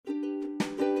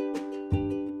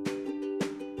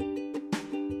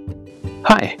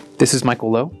Hi, this is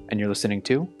Michael Lowe, and you're listening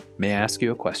to May I Ask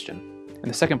You a Question? In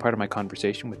the second part of my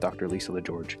conversation with Dr. Lisa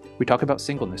LaGeorge, we talk about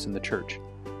singleness in the church,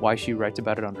 why she writes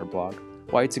about it on her blog,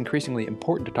 why it's increasingly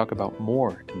important to talk about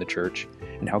more in the church,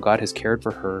 and how God has cared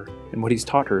for her and what He's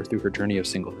taught her through her journey of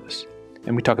singleness.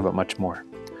 And we talk about much more.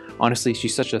 Honestly,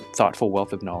 she's such a thoughtful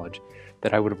wealth of knowledge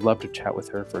that I would have loved to chat with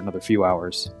her for another few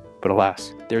hours. But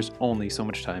alas, there's only so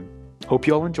much time. Hope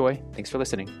you all enjoy. Thanks for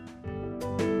listening.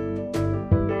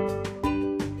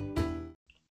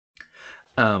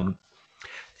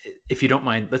 If you don't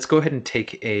mind, let's go ahead and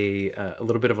take a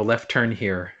little bit of a left turn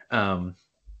here. I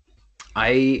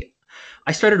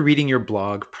started reading your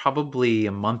blog probably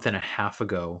a month and a half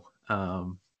ago,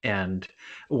 and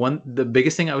the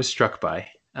biggest thing I was struck by,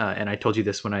 and I told you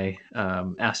this when I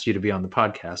asked you to be on the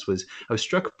podcast, was I was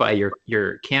struck by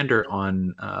your candor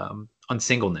on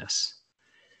singleness.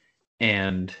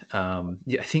 And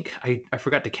I think I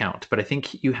forgot to count, but I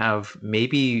think you have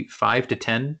maybe 5 to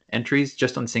 10 entries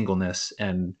just on singleness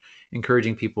and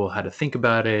encouraging people how to think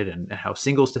about it and how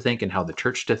singles to think and how the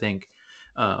church to think.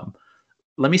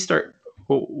 Let me start.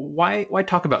 Why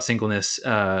talk about singleness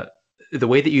the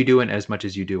way that you do and as much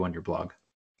as you do on your blog?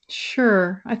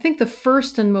 Sure. I think the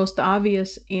first and most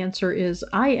obvious answer is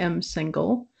I am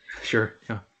single. Sure.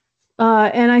 Yeah.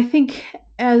 And I think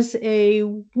as a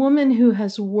woman who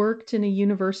has worked in a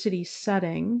university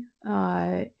setting,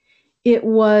 it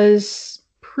was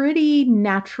pretty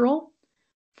natural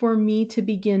for me to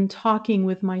begin talking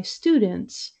with my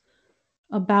students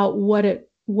about what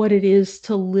it is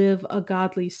to live a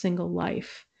godly single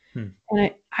life. Hmm.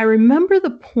 And I remember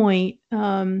the point,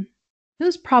 it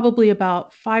was probably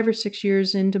about 5 or 6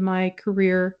 years into my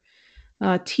career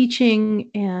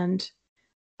teaching, and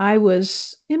I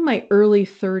was in my early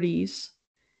 30s,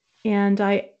 and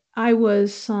I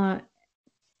was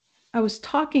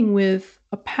talking with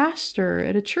a pastor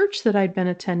at a church that I'd been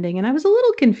attending, and I was a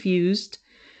little confused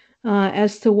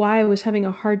as to why I was having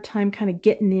a hard time kind of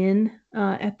getting in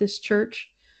at this church.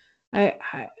 I,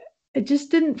 I I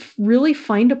just didn't really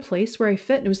find a place where I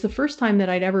fit. And it was the first time that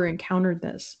I'd ever encountered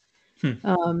this.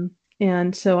 Hmm.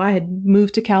 And so I had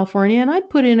moved to California and I'd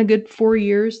put in a good 4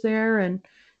 years there and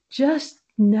just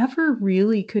never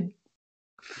really could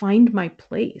find my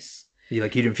place. You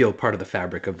didn't feel part of the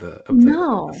fabric of the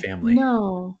No, family.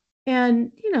 no.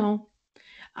 And,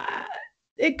 uh,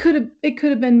 it could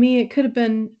have been me. It could have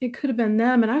been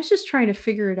them. And I was just trying to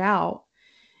figure it out.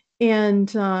 And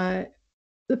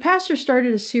the pastor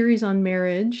started a series on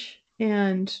marriage,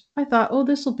 and I thought, oh,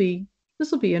 this will be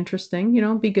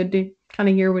interesting. Be good to kind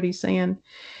of hear what he's saying.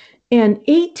 And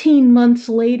 18 months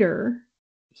later,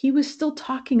 he was still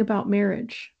talking about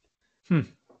marriage. Hmm.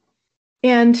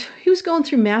 And he was going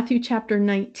through Matthew chapter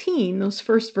 19, those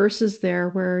first verses there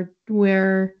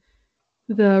where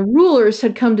the rulers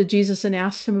had come to Jesus and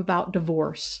asked him about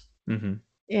divorce. Mm-hmm.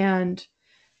 And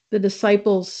the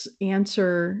disciples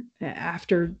answer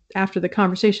after the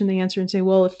conversation, they answer and say,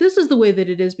 well, if this is the way that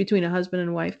it is between a husband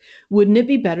and wife, wouldn't it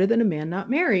be better that a man not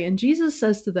marry? And Jesus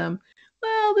says to them,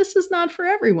 well, this is not for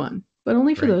everyone, but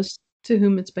only for Right. those to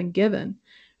whom it's been given.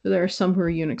 For there are some who are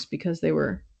eunuchs because they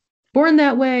were born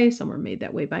that way, some were made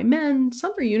that way by men,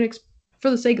 some are eunuchs for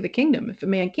the sake of the kingdom. If a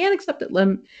man can't accept it,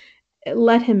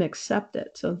 let him accept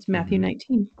it. So it's Matthew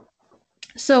Mm-hmm. 19.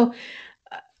 So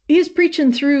he's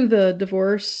preaching through the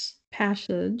divorce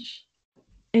passage,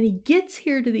 and he gets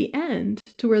here to the end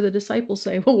to where the disciples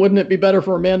say, well, wouldn't it be better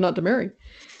for a man not to marry?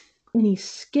 And he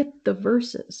skipped the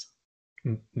verses.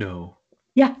 No.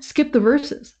 Yeah, skipped the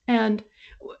verses and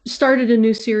started a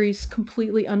new series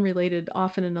completely unrelated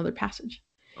off in another passage.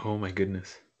 Oh my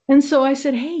goodness. And so I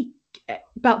said, hey,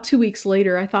 about 2 weeks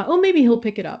later, I thought, oh, maybe he'll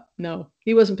pick it up. No,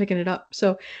 he wasn't picking it up.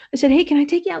 So I said, hey, can I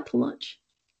take you out to lunch?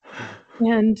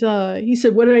 And he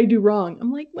said, what did I do wrong?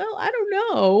 I'm like, well, I don't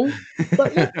know,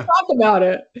 but let's talk about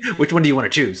it. Which one do you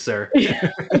want to choose, sir?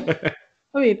 I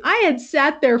mean, I had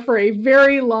sat there for a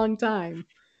very long time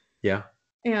Yeah.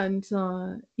 and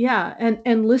yeah,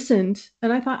 and listened,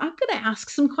 and I thought I'm going to ask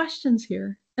some questions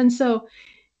here. And so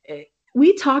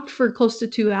we talked for close to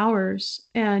 2 hours,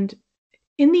 and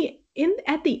in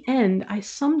at the end I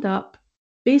summed up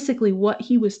basically what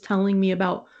he was telling me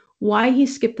about why he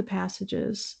skipped the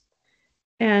passages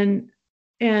and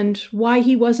why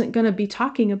he wasn't going to be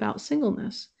talking about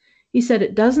singleness. He said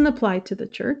it doesn't apply to the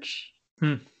church,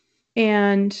 Hmm.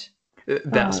 and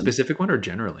That um, specific one or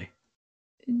generally?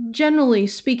 generally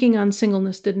speaking on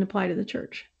singleness didn't apply to the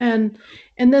church. And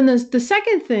then the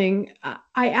second thing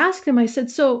I asked him, I said,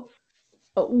 so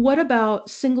what about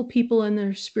single people and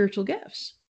their spiritual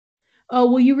gifts? Oh,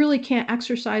 well, you really can't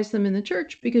exercise them in the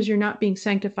church because you're not being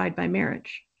sanctified by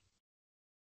marriage.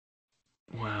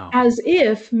 Wow. as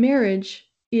if marriage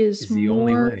is Is the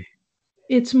only more, way.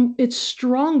 it's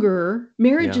stronger.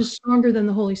 Marriage Yeah. is stronger than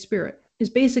the Holy Spirit, is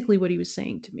basically what he was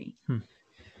saying to me. Hmm.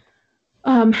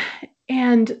 Um,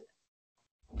 and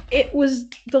it was,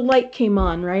 the light came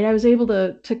on, right? I was able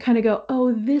to kind of go,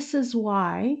 oh, this is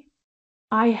why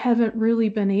I haven't really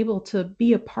been able to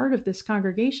be a part of this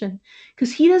congregation,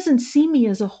 because he doesn't see me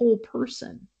as a whole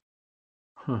person.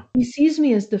 Huh. He sees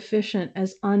me as deficient,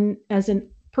 as a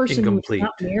person who is not Incomplete.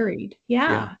 married. Yeah.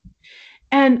 Yeah.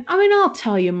 And I mean, I'll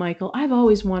tell you, Michael, I've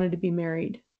always wanted to be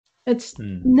married. It's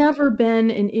Hmm. never been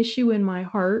an issue in my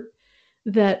heart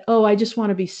that, oh, I just want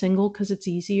to be single because it's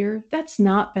easier. That's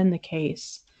not been the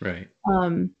case. Right. I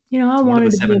It's one of the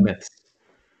wanted to be a, seven myths.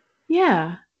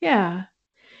 yeah, yeah.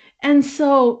 And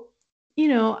so,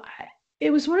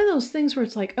 it was one of those things where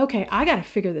it's like, okay, I got to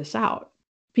figure this out,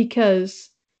 because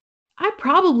I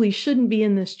probably shouldn't be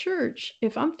in this church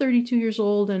if I'm 32 years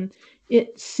old, and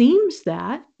it seems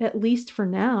that, at least for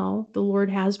now, the Lord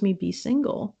has me be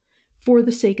single for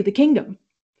the sake of the kingdom.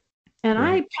 And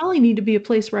Right. I probably need to be a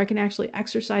place where I can actually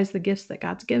exercise the gifts that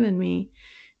God's given me,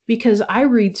 because I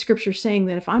read scripture saying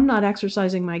that if I'm not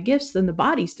exercising my gifts, then the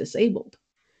body's disabled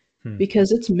Hmm.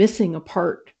 because it's missing a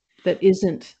part that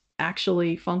isn't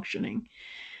actually functioning.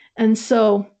 And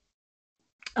so,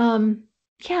 um,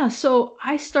 yeah, so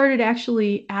I started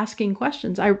actually asking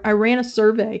questions. I ran a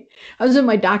survey. I was in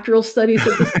my doctoral studies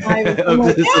at this time, and so I'm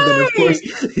like, So then, of "Hey, course,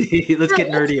 let's yeah, get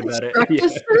let's nerdy about it. construct a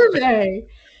Yeah. survey."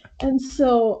 And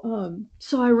so,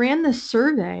 so I ran this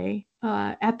survey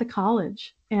at the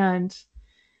college, and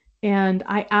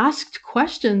I asked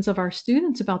questions of our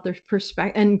students about their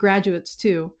perspective, and graduates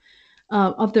too,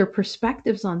 of their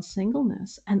perspectives on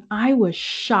singleness, and I was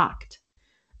shocked,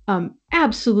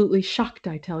 absolutely shocked,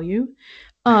 I tell you.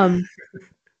 Um,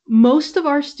 Most of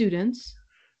our students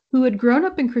who had grown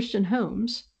up in Christian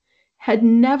homes had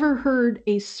never heard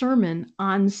a sermon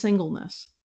on singleness.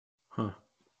 Huh.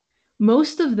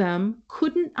 Most of them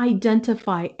couldn't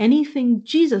identify anything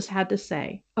Jesus had to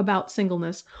say about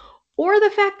singleness, or the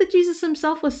fact that Jesus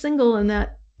himself was single and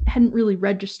that hadn't really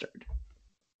registered.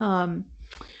 Um,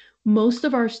 Most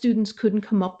of our students couldn't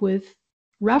come up with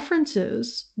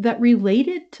references that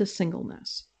related to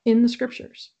singleness in the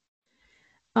scriptures.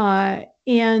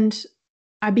 And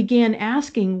I began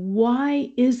asking,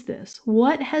 why is this?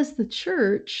 What has the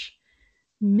church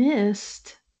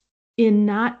missed in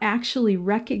not actually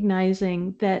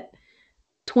recognizing that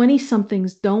 20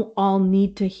 somethings don't all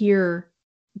need to hear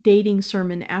dating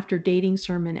sermon after dating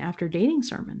sermon after dating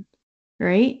sermon,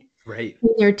 right? Right. In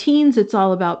their teens, it's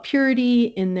all about purity.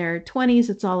 In their 20s,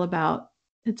 it's all about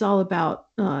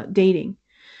dating.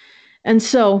 And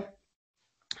so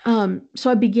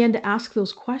I began to ask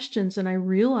those questions, and I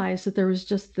realized that there was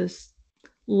just this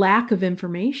lack of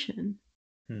information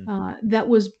Hmm. that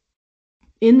was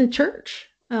in the church.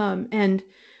 And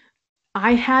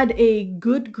I had a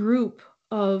good group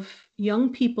of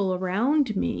young people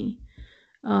around me,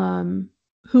 um,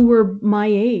 who were my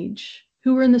age,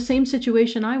 who were in the same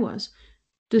situation I was,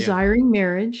 Yeah. desiring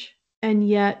marriage, and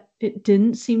yet it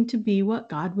didn't seem to be what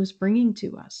God was bringing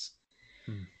to us.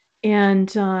 Hmm.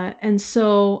 And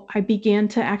so I began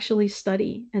to actually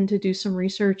study and to do some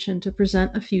research and to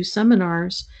present a few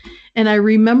seminars. And I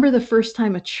remember the first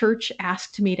time a church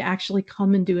asked me to actually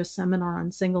come and do a seminar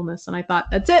on singleness, and I thought,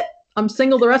 that's it. I'm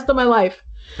single the rest of my life.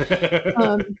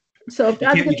 Um, so if You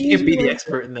God's can't going you to use can't me be the like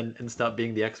expert and then stop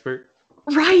being the expert.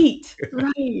 right,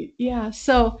 right, yeah.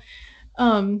 So,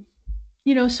 um,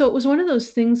 so it was one of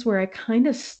those things where I kind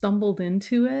of stumbled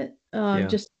into it, Yeah.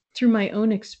 just through my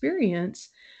own experience,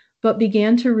 but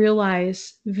began to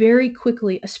realize very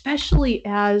quickly, especially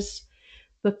as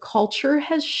the culture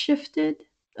has shifted,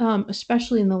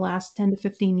 especially in the last 10 to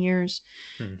 15 years,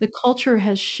 Hmm. the culture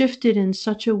has shifted in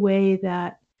such a way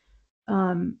that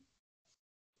um,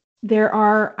 there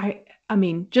are, I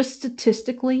mean, just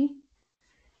statistically,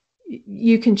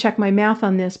 you can check my math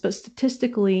on this, but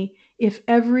statistically, if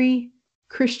every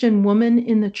Christian woman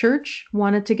in the church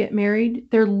wanted to get married,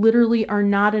 there literally are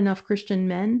not enough Christian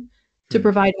men to Hmm.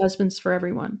 provide husbands for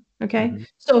everyone. Okay, Mhm.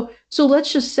 so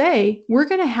let's just say we're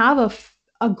going to have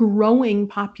a growing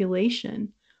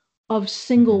population of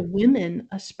single Mhm. women,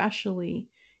 especially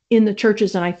in the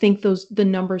churches, and I think the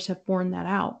numbers have borne that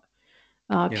out.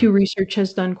 Yeah. Pew Research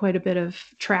has done quite a bit of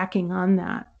tracking on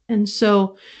that. And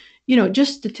so,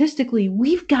 just statistically,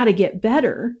 we've got to get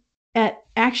better at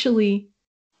actually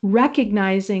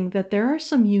recognizing that there are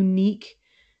some unique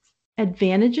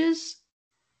advantages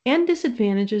and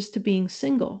disadvantages to being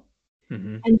single.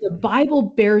 Mhm. And the Mhm. Bible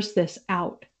bears this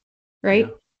out, Yeah. right?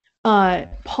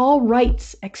 Paul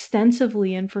writes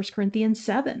extensively in 1 Corinthians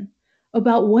 7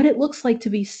 about what it looks like to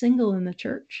be single in the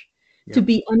church, to Yep.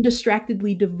 be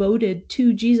undistractedly devoted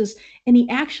to Jesus. And he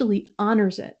actually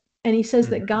honors it. And he says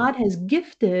that Mhm. God has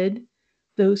gifted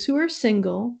those who are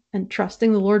single and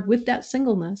trusting the Lord with that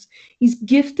singleness. He's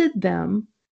gifted them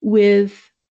with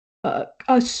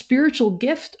a spiritual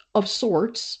gift of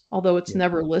sorts, although it's Yep.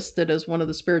 never listed as one of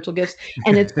the spiritual gifts.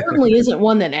 And it certainly isn't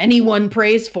one that anyone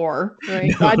prays for, right?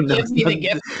 No, God no, gives me the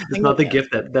gift of it's not the singleness.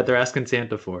 gift that they're asking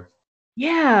Santa for.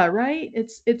 Yeah, right?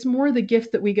 It's more the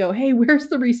gift that we go, "Hey, where's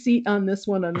the receipt on this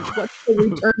one, and what's the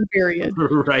return period?"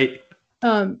 Right.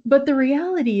 But the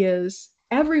reality is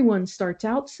everyone starts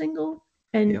out single,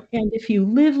 and Yep. if you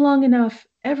live long enough,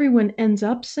 everyone ends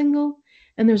up single,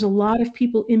 and there's a lot of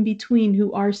people in between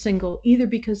who are single, either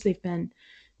because they've been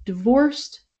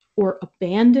divorced or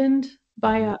abandoned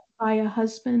by Mhm. a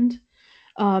husband,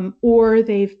 or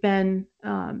they've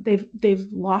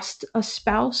lost a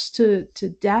spouse to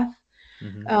death,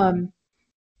 Mhm. um,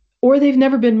 or they've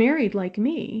never been married like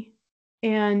me.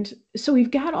 And so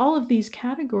we've got all of these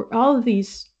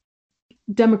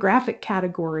demographic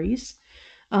categories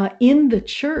in the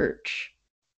church,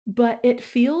 but it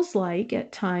feels like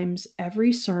at times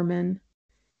every sermon,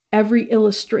 every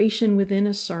illustration within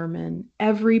a sermon,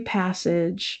 every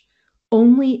passage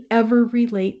only ever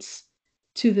relates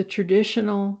to the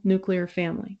traditional nuclear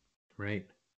family. Right.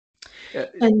 Uh,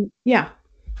 And yeah,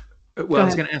 well, go I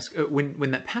was ahead. going to ask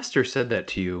when that pastor said that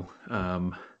to you.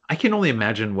 I can only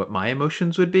imagine what my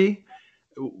emotions would be.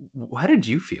 How did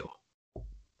you feel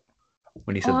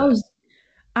when he Oh, said that?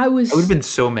 I I would have was, been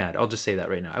so mad. I'll just say that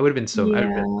right now. I would have been so. I'd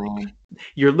have been yeah, like,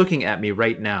 "You're looking at me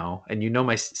right now, and you know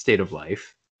my state of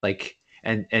life, like,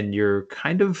 and you're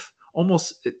kind of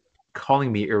almost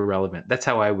calling me irrelevant." That's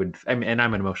how I would. I mean, and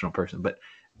I'm an emotional person, but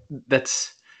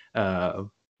that's, uh,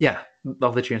 yeah.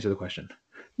 I'll let you answer the question.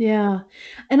 yeah.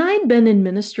 And I'd been in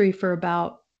ministry for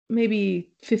about maybe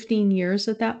 15 years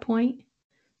at that point.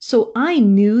 So I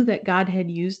knew that God had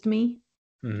used me.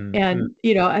 Hmm. And,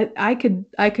 I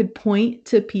could point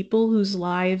to people whose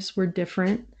lives were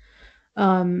different,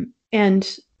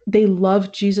 and they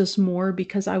loved Jesus more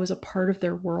because I was a part of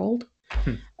their world,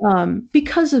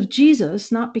 because of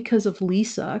Jesus, not because of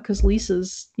Lisa, because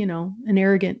Lisa's, an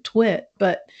arrogant twit.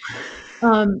 But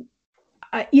um,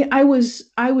 yeah, I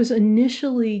was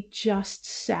initially just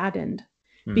saddened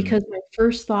Hmm. because my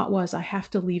first thought was, I have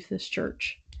to leave this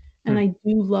church, and Hmm. I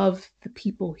do love the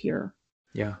people here.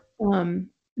 Yeah. Um,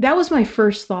 that was my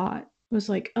first thought. It was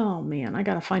like, "Oh, man, I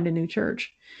gotta find a new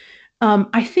church."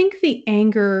 I think the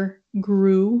anger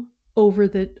grew over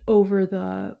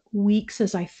the weeks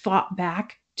as I thought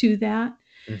back to that,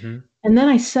 Hmm. and then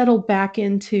I settled back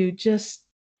into just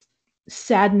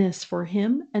sadness for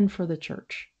him and for the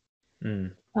church.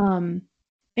 Mm. Um,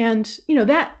 and,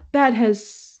 that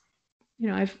has,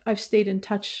 I've stayed in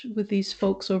touch with these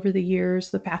folks over the years.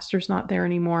 The pastor's not there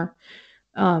anymore.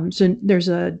 So there's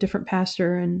a different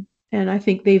pastor, and I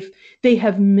think they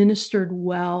have ministered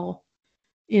well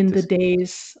in the Just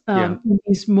days, yeah. in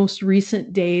these most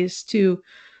recent days, to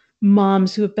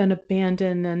moms who have been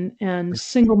abandoned, and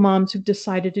single moms who've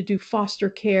decided to do foster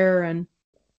care, and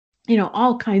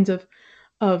all kinds of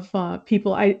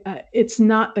people. It's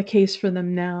not the case for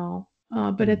them now,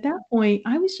 but Mm. at that point,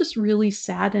 I was just really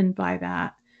saddened by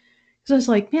that, because I was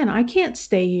like, man, I can't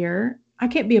stay here. I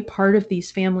can't be a part of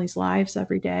these families' lives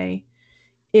every day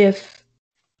if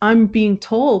I'm being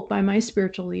told by my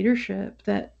spiritual leadership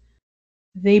that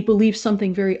they believe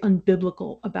something very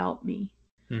unbiblical about me.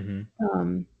 Mhm.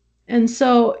 Um, and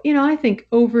so, I think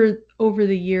over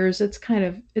the years,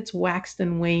 it's waxed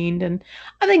and waned, and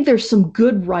I think there's some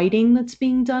good writing that's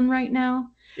being done right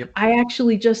now. Yep. I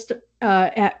actually just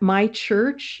at my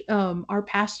church, our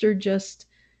pastor just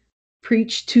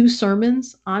preached 2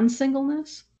 sermons on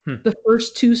singleness. Hmm. The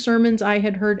first 2 sermons I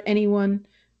had heard anyone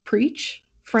preach,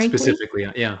 frankly, Specifically,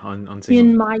 yeah, on in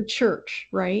singleness. my church,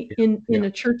 right? Yeah. In Yeah.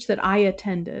 a church that I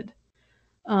attended.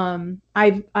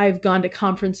 I've gone to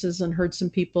conferences and heard some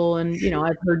people, and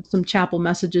I've heard some chapel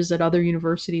messages at other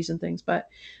universities and things, but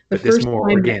the But this first more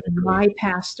time that organically. my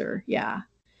pastor, yeah.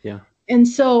 Yeah. And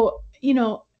so,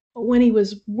 when he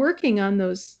was working on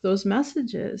those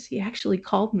messages, he actually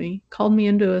called me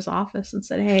into his office and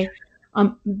said, "Hey,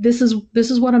 this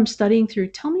is what I'm studying through.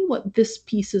 Tell me what this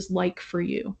piece is like for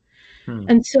you." Hmm.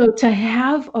 And so to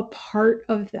have a part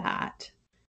of that,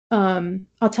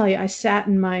 I'll tell you, I sat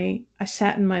in my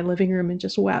living room and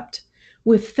just wept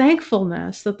with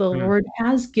thankfulness that the Hmm. Lord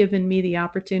has given me the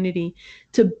opportunity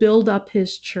to build up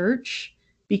his church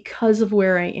because of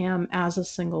where I am as a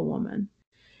single woman.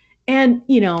 And,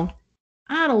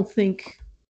 I don't think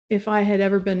if I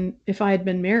had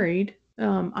been married,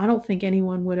 I don't think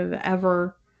anyone would have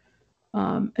ever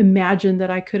imagined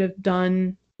that I could have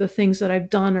done the things that I've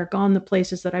done, or gone the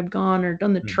places that I've gone, or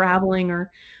done the Mm. traveling,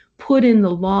 or put in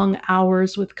the long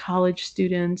hours with college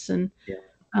students. And, Yeah.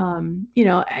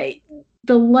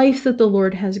 the life that the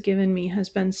Lord has given me has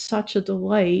been such a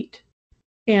delight.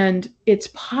 And it's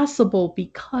possible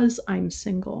because I'm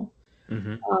single.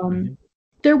 Hmm. Um, Hmm.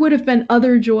 there would have been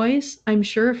other joys, I'm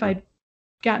sure, if Sure. I'd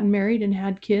gotten married and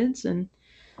had kids. And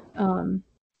um,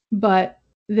 but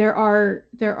there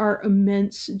are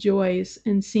immense joys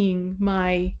in seeing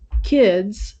my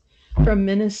kids from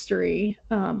ministry,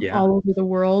 Yeah. all over the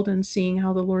world, and seeing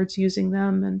how the Lord's using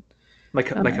them. And Like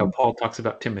how um, Paul talks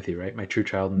about Timothy, right? My true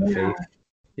child in the yeah, faith.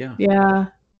 Yeah. yeah.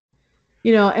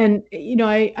 And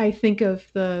I think of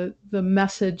the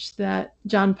message that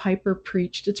John Piper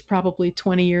preached. It's probably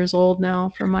 20 years old now,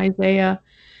 from Isaiah,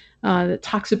 that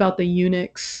talks about Mm.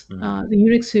 the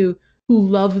eunuchs who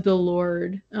love the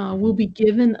Lord, Hmm. will be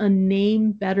given a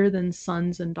name better than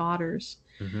sons and daughters.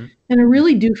 Hmm. And I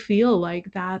really do feel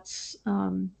like that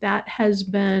has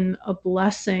been a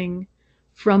blessing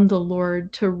from the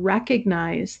Lord, to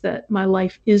recognize that my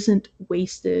life isn't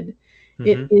wasted.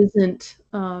 It Hmm. isn't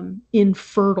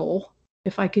infertile,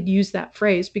 if I could use that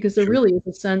phrase, because there Sure. really is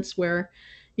a sense where,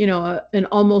 an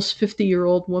almost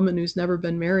 50-year-old woman who's never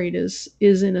been married is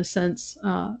in a sense,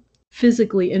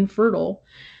 physically infertile.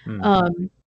 Mm. Um,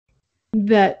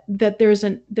 that there's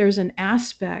an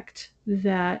aspect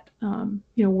that,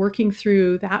 working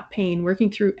through that pain,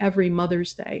 working through every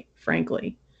Mother's Day,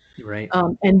 frankly, Right.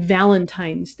 and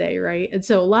Valentine's Day, right? And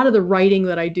so a lot of the writing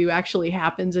that I do actually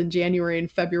happens in January and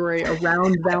February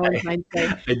around I, Valentine's Day.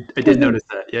 I Because did notice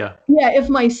that. Yeah. yeah, if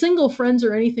my single friends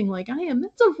are anything like I am,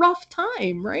 that's a rough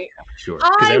time, right? Sure.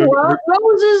 Because I want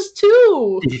roses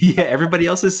too. yeah, everybody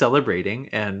else is celebrating,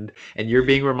 and you're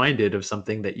being reminded of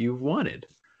something that you've wanted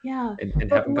Yeah, and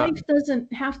but haven't life gotten.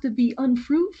 doesn't have to be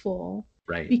unfruitful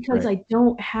Right. because Right. I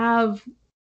don't have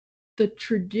the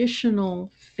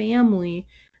traditional family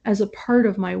as a part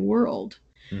of my world.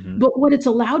 Hmm. But what it's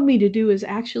allowed me to do is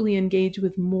actually engage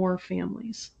with more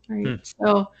families, right? Hmm.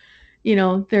 So,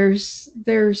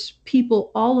 there's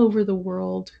people all over the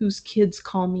world whose kids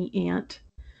call me aunt,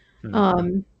 Hmm.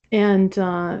 um, and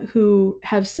who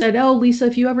have said, "Oh, Lisa,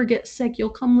 if you ever get sick, you'll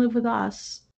come live with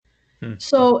us." Hmm.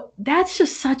 So that's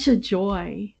just such a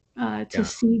joy, to Yeah.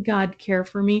 see God care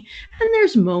for me. And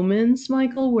there's moments,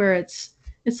 Michael, where it's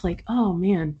like, oh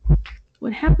man,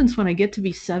 what happens when I get to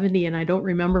be 70 and I don't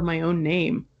remember my own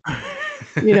name?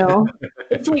 You know,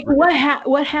 it's like, Right.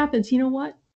 what happens? You know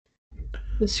what?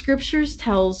 The scriptures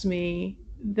tells me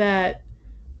that,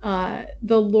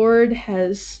 the Lord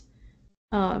has,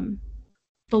 um,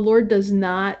 the Lord does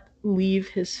not leave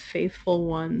his faithful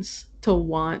ones to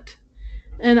want.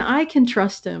 And I can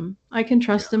trust him. I can Yeah.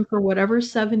 trust him for whatever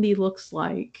 70 looks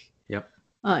like, Yep.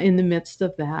 in the midst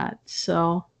of that.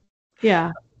 So,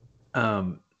 yeah.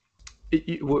 Um,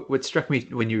 what struck me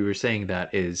when you were saying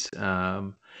that is,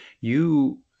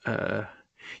 you uh,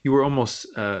 you were almost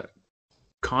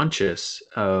conscious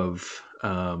of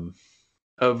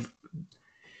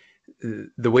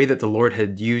the way that the Lord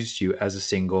had used you as a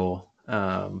single,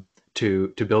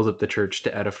 to build up the church,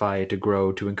 to edify, to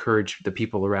grow, to encourage the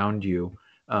people around you.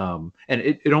 And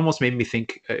it almost made me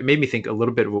think. It made me think a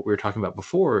little bit of what we were talking about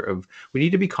before. Of we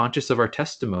need to be conscious of our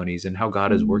testimonies and how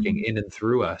God is working Mm, in and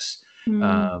through us,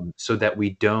 mm, so that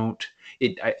we don't.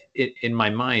 In my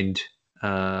mind,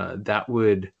 that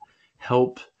would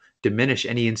help diminish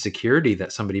any insecurity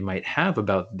that somebody might have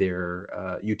about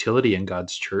their utility in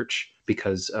God's church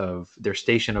because of their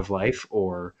station of life,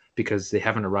 or because they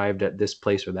haven't arrived at this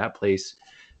place or that place,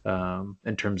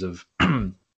 in terms of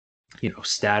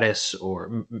status,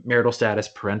 or marital status,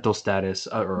 parental status,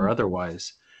 or mm.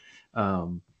 otherwise.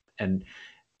 um, and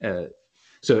uh,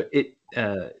 so it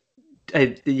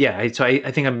yeah, I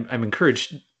think I'm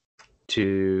encouraged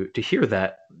to hear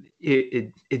that.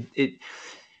 It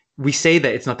we say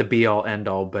that it's not the be all end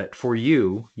all, but for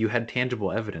you, you had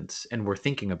tangible evidence, and we're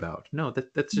thinking about, no,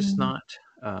 that's just Mm. not.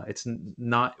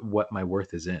 Not what my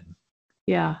worth is in.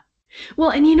 Yeah. Well,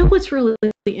 and you know what's really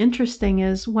interesting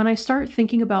is when I start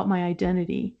thinking about my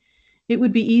identity, it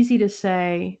would be easy to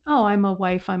say, "Oh, I'm a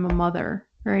wife, I'm a mother,"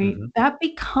 right? Hmm. That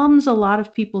becomes a lot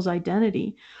of people's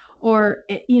identity. Or,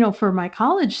 for my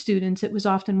college students, it was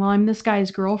often, "Well, I'm this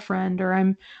guy's girlfriend," or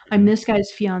 "I'm Hmm. this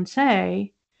guy's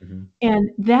fiancée," Hmm. and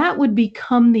that would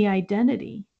become the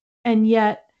identity. And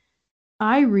yet,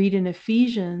 I read in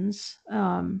Ephesians,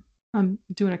 I'm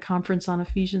doing a conference on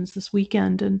Ephesians this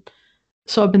weekend, and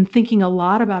so I've been thinking a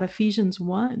lot about Ephesians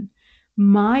 1.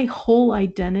 My whole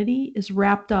identity is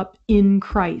wrapped up in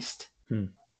Christ, Hmm.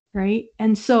 right?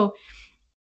 And so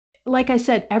like I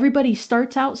said, everybody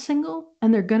starts out single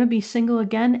and they're going to be single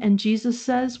again. And Jesus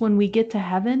says when we get to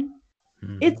heaven,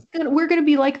 Hmm. we're going to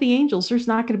be like the angels. There's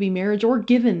not going to be marriage or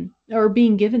given or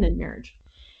being given in marriage.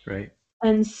 Right.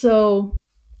 And so,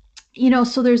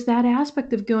 so there's that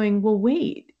aspect of going, well,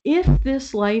 wait, if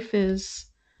this life is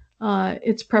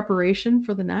its preparation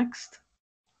for the next,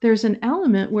 there's an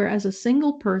element where as a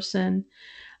single person,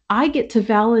 I get to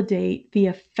validate the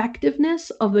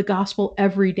effectiveness of the gospel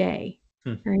every day,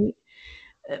 Hmm. right?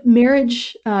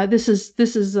 Marriage, this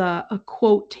is a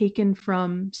quote taken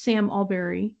from Sam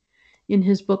Alberry in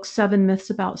his book Seven Myths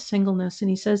About Singleness, and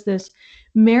he says this: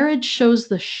 marriage shows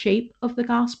the shape of the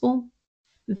gospel,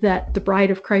 that the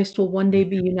bride of Christ will one day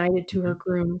be united to her Hmm.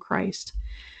 groom, Christ.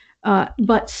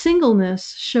 But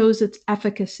singleness shows its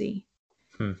efficacy.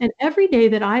 Hmm. And every day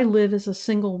that I live as a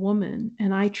single woman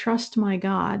and I trust my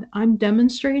God, I'm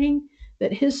demonstrating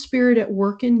that His Spirit at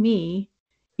work in me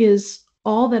is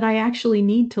all that I actually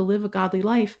need to live a godly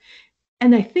life.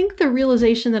 And I think the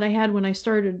realization that I had when I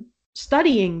started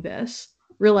studying this,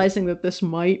 realizing that this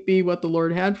might be what the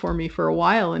Lord had for me for a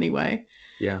while anyway,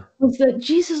 Yeah. was that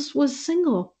Jesus was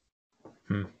single.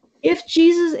 Hmm.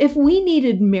 If we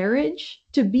needed marriage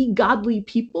to be godly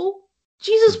people,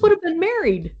 Jesus Hmm. would have been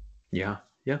married, Yeah.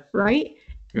 Yeah. right?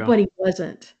 Yeah. But he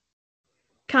wasn't.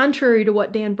 Contrary to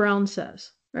what Dan Brown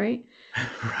says, right?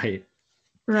 Right.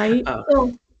 Right? Uh,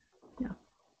 So,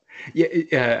 yeah.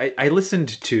 yeah. I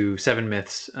listened to Seven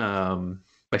Myths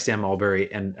by Sam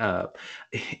Alberry, and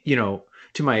you know,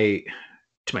 to my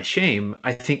shame,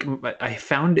 I think I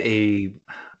found a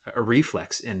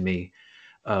reflex in me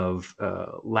of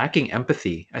lacking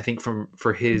empathy. I think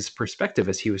for his perspective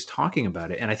as he was talking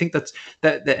about it, and I think that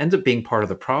ends up being part of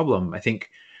the problem. I think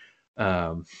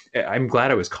I'm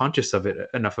glad I was conscious of it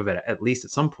enough of it at least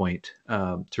at some point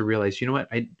to realize, you know what,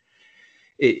 it,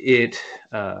 it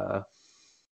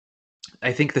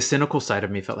I think the cynical side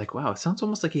of me felt like, wow, it sounds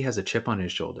almost like he has a chip on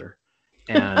his shoulder,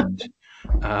 and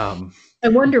um, I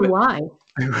wonder but why.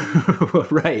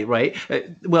 right, right.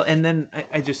 Well, and then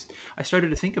I started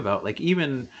to think about like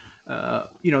even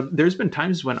there's been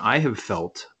times when I have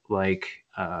felt like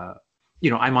I'm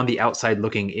on the outside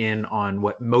looking in on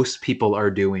what most people are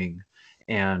doing,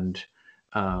 and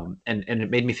and it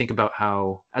made me think about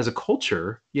how as a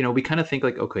culture, we kind of think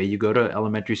like, okay, you go to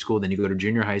elementary school, then you go to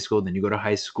junior high school, then you go to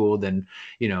high school, then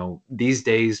these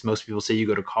days most people say you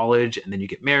go to college and then you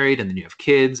get married and then you have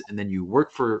kids and then you work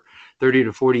for 30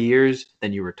 to 40 years,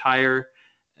 then you retire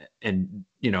and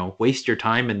waste your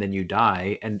time and then you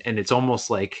die, and it's almost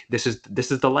like this is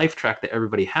the life track that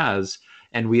everybody has,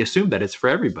 and we assume that it's for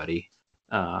everybody,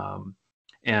 um,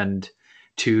 and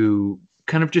to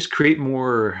kind of just create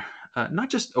more not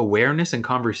just awareness and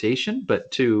conversation,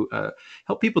 but to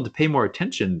help people to pay more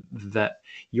attention that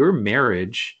your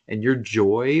marriage and your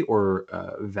joy or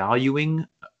valuing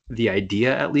the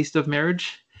idea at least of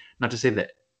marriage, not to say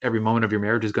that every moment of your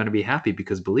marriage is going to be happy,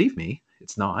 because believe me,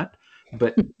 it's not,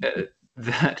 but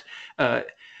that uh,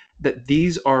 that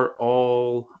these are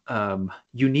all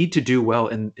you need to do well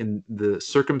in the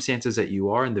circumstances that you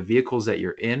are, and the vehicles that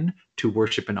you're in, to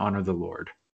worship and honor the Lord.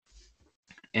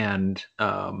 And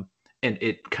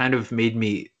it kind of made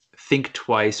me think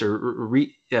twice, or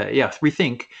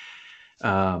rethink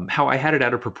how I had it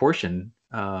out of proportion,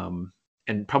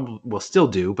 and probably will still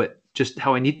do, but just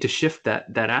how I need to shift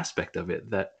that aspect of it.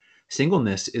 That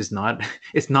singleness is not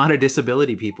it's not a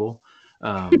disability, people.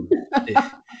 It,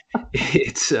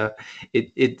 it's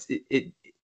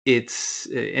it's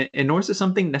and nor is it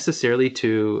something necessarily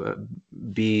to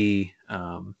be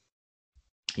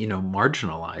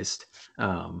marginalized.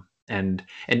 And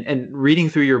reading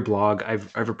through your blog,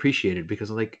 I've appreciated,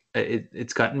 because like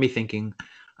it's gotten me thinking.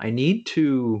 I need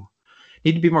to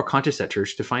be more conscious at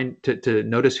church to to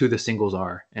notice who the singles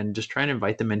are, and just try and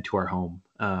invite them into our home.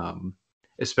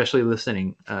 Especially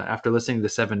listening after listening to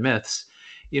Seven Myths,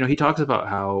 he talks about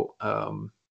how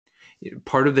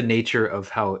part of the nature of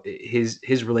how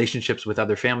his relationships with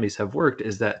other families have worked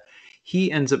is that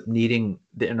he ends up needing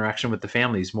the interaction with the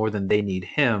families more than they need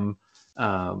him,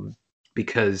 um,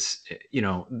 because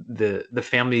the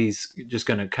family's just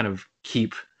going to kind of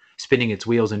keep spinning its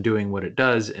wheels and doing what it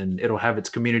does, and it'll have its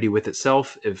community with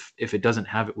itself if it doesn't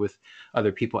have it with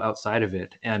other people outside of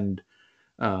it. And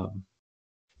um,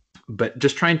 but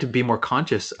just trying to be more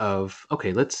conscious of,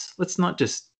 okay, let's not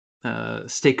just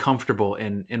stay comfortable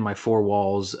in my four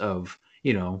walls of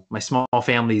my small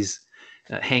family's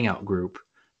hangout group,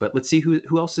 but let's see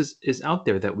who else is out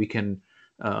there that we can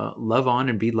love on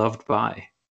and be loved by.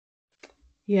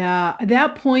 Yeah,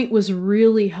 that point was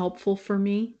really helpful for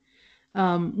me.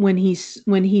 when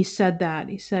he said that.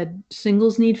 He said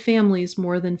singles need families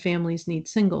more than families need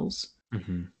singles,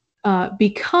 Hmm.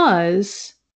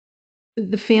 because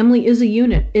the family is a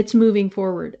unit. It's moving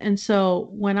forward. And so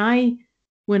when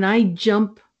I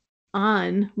jump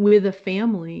on with a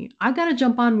family, I got to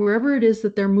jump on wherever it is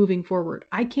that they're moving forward.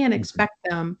 I can't Hmm. expect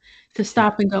them to Yeah.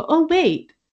 stop and go, "Oh,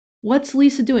 wait, what's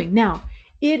Lisa doing?" Now,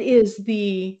 it is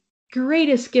the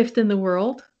greatest gift in the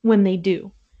world when they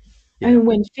do. I Yeah. mean,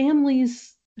 when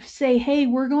families say, "Hey,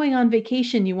 we're going on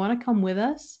vacation. You want to come with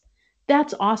us?"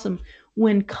 That's awesome.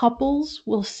 When couples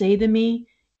will say to me,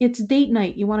 "It's date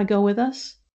night. You want to go with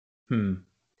us?" Hmm.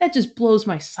 That just blows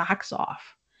my socks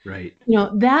off. Right.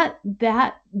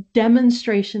 That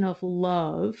demonstration of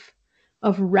love,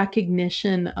 of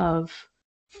recognition, of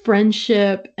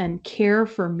friendship and care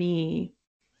for me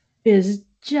is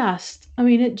just, I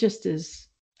mean, it just is,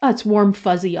 it's warm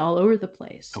fuzzy all over the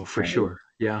place, Oh, for right? sure.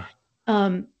 Yeah.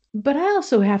 But I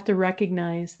also have to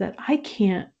recognize that I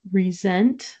can't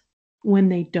resent when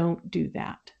they don't do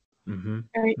that, Hmm.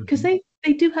 right? Because Hmm.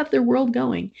 they do have their world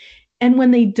going, and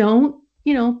when they don't,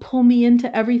 pull me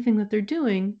into everything that they're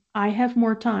doing, I have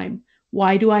more time.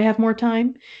 Why do I have more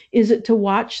time? Is it to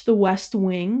watch The West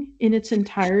Wing in its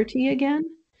entirety again?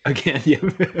 Again, yeah.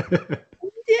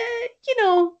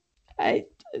 Yeah, I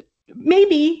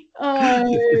maybe,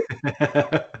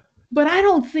 but I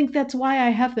don't think that's why I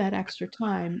have that extra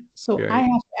time. So I Right.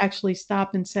 have to actually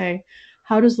stop and say,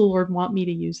 "How does the Lord want me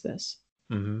to use this?"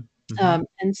 Hmm. Hmm.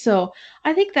 And so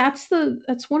I think that's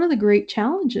one of the great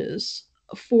challenges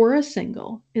for a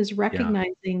single, is Yeah.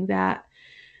 recognizing that,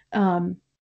 um,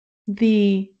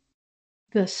 the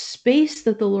the space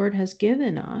that the Lord has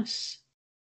given us,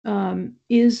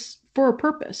 is for a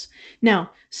purpose.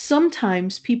 Now,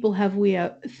 sometimes people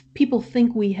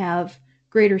think we have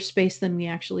greater space than we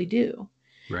actually do,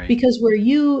 Right. because where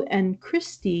you and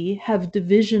Christy have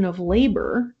division of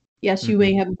labor, yes, you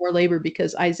may Hmm. have more labor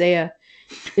because Isaiah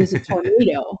is a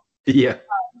tornado, Yeah.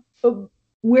 but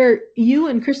where you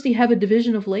and Christy have a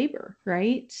division of labor,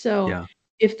 right? So Yeah.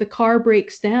 if the car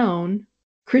breaks down,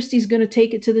 Christy's going to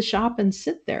take it to the shop and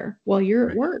sit there while you're at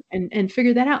Right. work and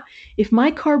figure that out. If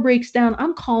my car breaks down,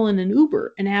 I'm calling an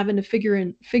Uber and having to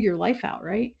figure life out,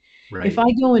 right? If Right.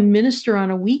 I go and minister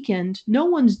on a weekend, no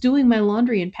one's doing my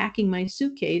laundry and packing my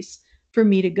suitcase for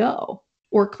me to go,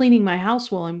 or cleaning my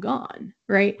house while I'm gone,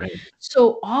 right? Right.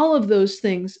 So all of those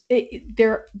things,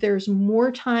 there's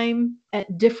more time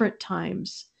at different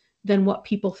times than what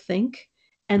people think,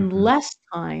 and Hmm. less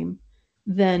time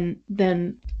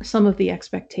than some of the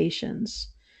expectations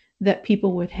that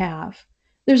people would have.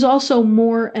 There's also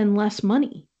more and less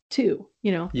money too.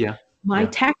 Yeah. My Yeah.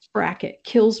 tax bracket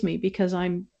kills me because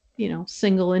I'm,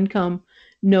 single income,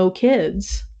 no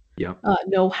kids, Yeah.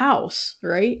 no house,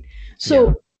 right? Yeah.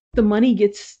 So the money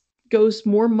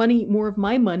more of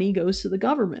my money goes to the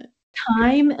government. Yeah.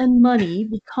 Time and money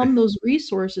become those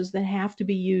resources that have to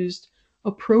be used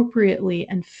appropriately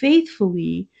and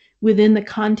faithfully within the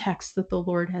context that the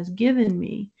Lord has given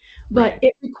me. But Right.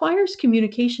 it requires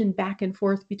communication back and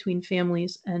forth between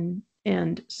families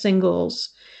and singles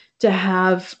to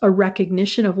have a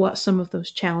recognition of what some of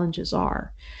those challenges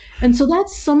are. And so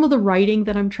that's some of the writing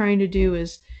that I'm trying to do, Mm.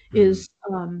 is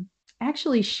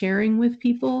actually sharing with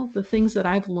people the things that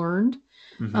I've learned,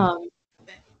 Hmm. um,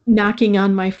 knocking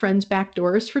on my friends' back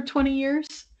doors for 20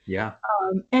 years, Yeah.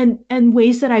 and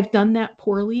ways that I've done that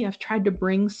poorly. I've tried to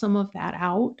bring some of that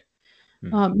out,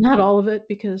 Mm. not all of it,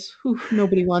 because whew,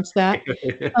 nobody wants that,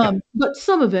 That's but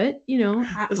some of it.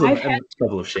 I've a had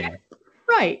level of shame.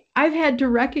 Right. I've had to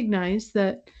recognize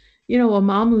that, a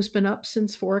mom who's been up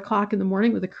since 4 o'clock in the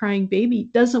morning with a crying baby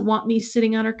doesn't want me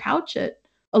sitting on her couch at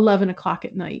 11 o'clock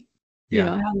at night,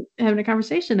 Yeah. having a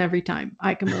conversation every time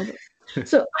I come over.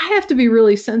 So I have to be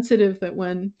really sensitive that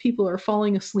when people are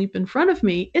falling asleep in front of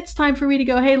me, it's time for me to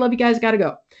go, "Hey, love you guys, gotta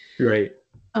go." Right.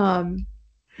 Um,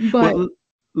 Well,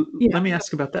 but yeah, let me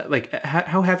ask about that. Like,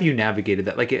 how have you navigated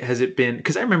that? Like, has it been?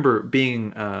 Because I remember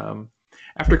being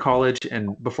after college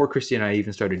and before Christy and I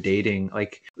even started dating,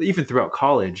 like even throughout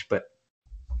college. But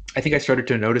I think I started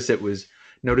to notice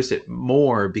it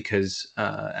more because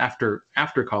after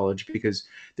college, because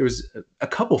there was a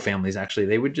couple families actually.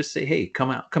 They would just say, "Hey,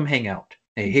 come out, come hang out.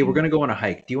 Hey, we're mhm, gonna go on a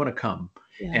hike. Do you want to come?"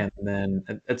 yeah, And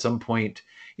then at some point,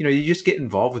 you just get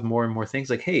involved with more and more things.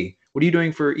 Like, "Hey, what are you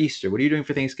doing for Easter? What are you doing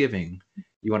for Thanksgiving?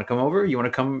 You want to come over? You want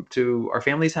to come to our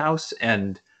family's house?"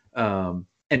 And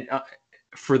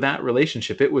for that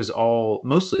relationship, it was all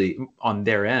mostly on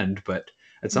their end, but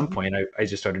at some mhm, point I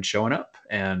just started showing up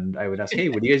and I would ask, "Hey,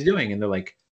 what are you guys doing?" And they're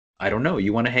like, "I don't know.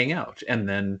 You want to hang out?" And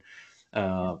then,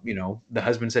 the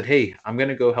husband said, "Hey, I'm going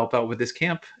to go help out with this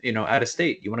camp, out of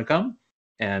state. You want to come?"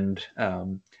 And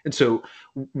so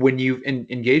when you've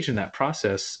engaged in that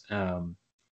process,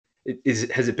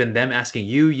 has it been them asking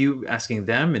you, you asking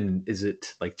them, and is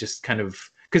it like just kind of,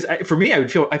 because for me, I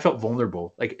felt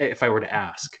vulnerable, like if I were to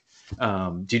ask.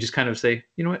 Do you just kind of say,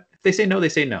 you know what, if they say no, they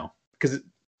say no, because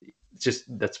it's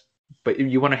just that's, but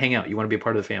you want to hang out, you want to be a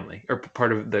part of the family or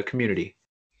part of the community.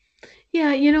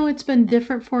 Yeah, it's been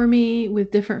different for me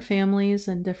with different families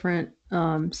and different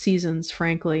seasons,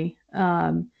 frankly.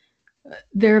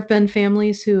 There have been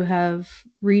families who have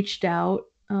reached out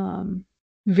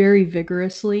very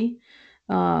vigorously.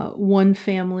 One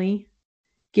family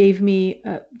gave me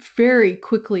very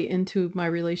quickly into my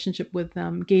relationship with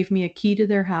them, gave me a key to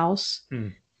their house Hmm.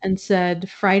 and said,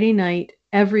 Friday night,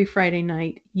 every Friday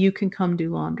night, you can come do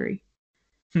laundry.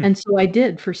 Hmm. And so I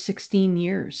did for 16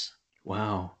 years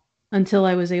Wow. until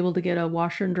I was able to get a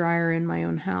washer and dryer in my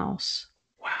own house.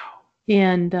 Wow.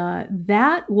 And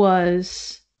that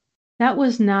was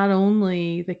not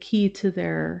only the key to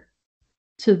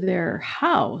their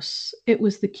house, it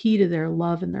was the key to their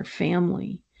love and their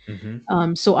family.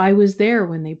 Mm-hmm. So I was there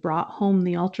when they brought home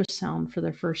the ultrasound for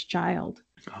their first child.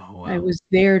 Oh, I wow. was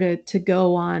there to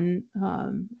go on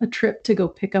a trip to go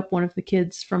pick up one of the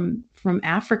kids from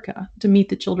Africa to meet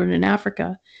the children in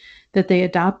Africa that they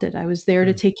adopted. I was there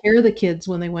to Hmm. take care of the kids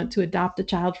when they went to adopt a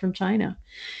child from China.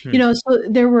 Hmm. So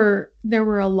there were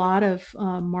a lot of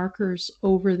markers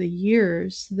over the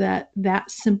years that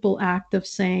simple act of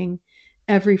saying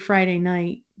every Friday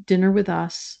night dinner with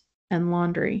us and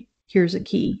laundry. Here's a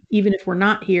key. Even if we're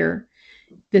not here,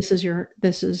 this is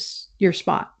your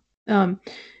spot. Um,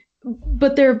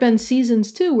 but there have been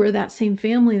seasons too where that same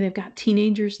family, they've got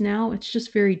teenagers now. It's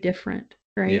just very different,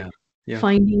 right? Yeah. Yeah.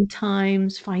 Finding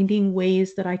times, finding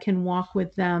ways that I can walk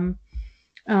with them.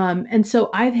 And so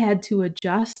I've had to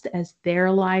adjust as their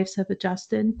lives have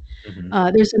adjusted.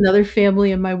 Mm-hmm. There's another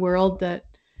family in my world that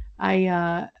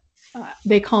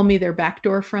they call me their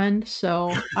backdoor friend.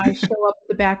 So I show up at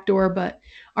the back door, but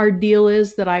our deal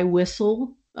is that I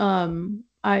whistle.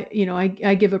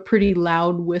 I give a pretty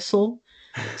loud whistle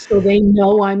so they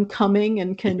know I'm coming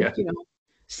and can, Yeah.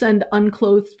 send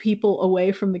unclothed people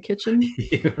away from the kitchen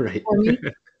Yeah, right. for me.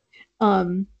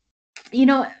 Um, you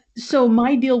know, so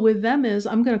my deal with them is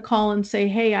I'm going to call and say,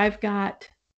 "Hey, I've got,"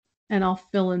 and I'll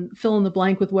fill in the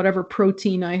blank with whatever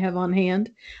protein I have on hand.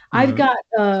 "I've Mm-hmm. got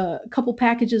a couple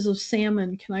packages of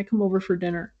salmon. Can I come over for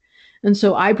dinner?" And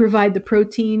so I provide the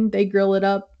protein, they grill it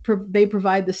up, they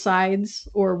provide the sides,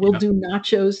 or we'll Yeah. do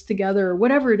nachos together or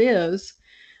whatever it is.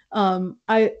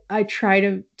 I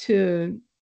try to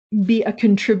be a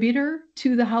contributor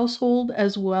to the household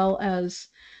as well as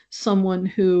someone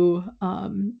who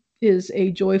is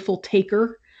a joyful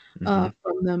taker Mm-hmm.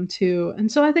 from them too.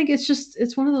 And so I think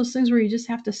it's one of those things where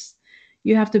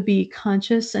you have to be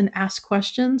conscious and ask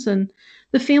questions. And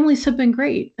the families have been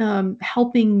great,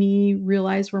 helping me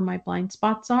realize where my blind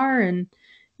spots are. And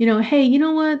hey, you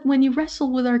know what? When you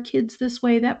wrestle with our kids this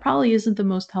way, that probably isn't the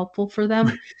most helpful for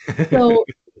them. So,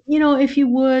 if you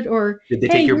would, or Did they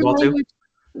hey, take your your ball too? language.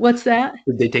 What's that?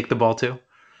 Did they take the ball too?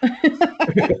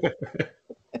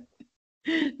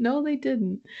 No, they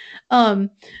didn't. Um,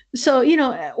 so,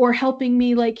 or helping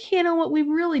me like, you know what, we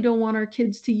really don't want our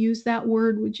kids to use that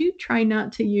word. Would you try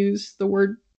not to use the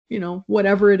word,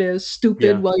 whatever it is, stupid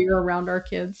Yeah. while you're around our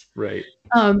kids? Right.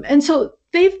 And so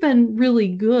they've been really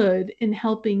good in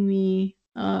helping me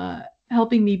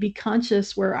be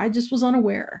conscious where I just was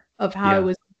unaware of how I Yeah.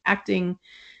 was acting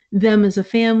them as a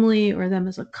family or them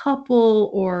as a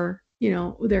couple or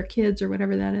their kids or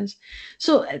whatever that is.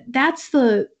 So that's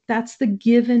the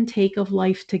give and take of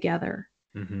life together.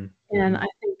 Mm-hmm. And Mm-hmm. I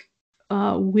think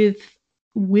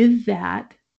with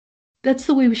that, that's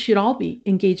the way we should all be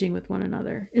engaging with one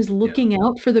another, is Yeah. looking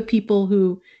out for the people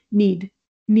who need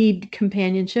need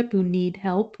companionship, who need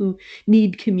help, who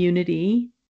need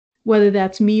community, whether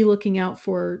that's me looking out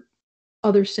for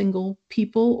other single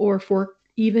people or for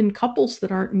even couples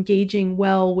that aren't engaging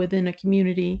well within a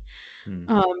community,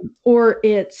 Mm. or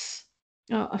it's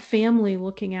a family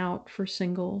looking out for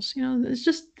singles. It's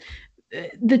just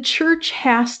the church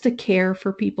has to care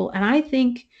for people. And I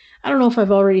don't know if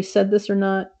I've already said this or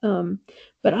not,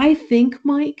 but I think,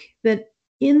 Mike, that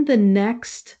in the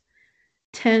next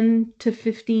 10 to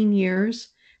 15 years,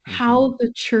 Mm-hmm. how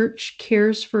the church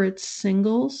cares for its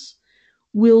singles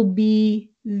will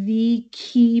be the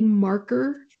key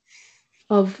marker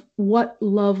of what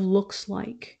love looks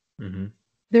like. Mm-hmm.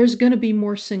 There's going to be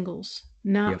more singles,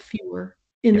 Yep. not fewer,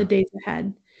 in the Yeah. days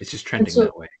ahead. It's just And trending so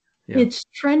that way. Yeah. it's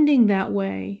trending that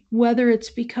way, whether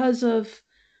it's because of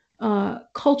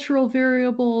cultural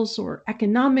variables or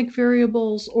economic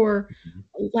variables or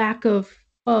Mhm. lack of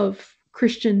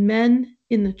Christian men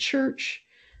in the church,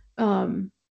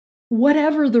 um,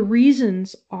 whatever the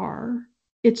reasons are,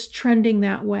 it's trending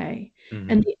that way.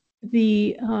 And Hmm.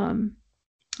 the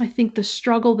I think the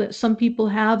struggle that some people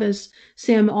have, as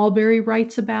Sam Albury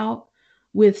writes about,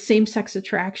 with same-sex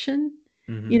attraction,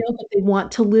 Hmm. that they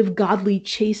want to live godly,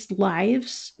 chaste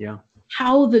lives, Yeah.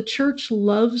 how the church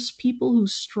loves people who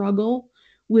struggle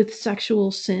with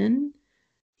sexual sin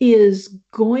is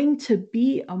going to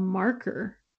be a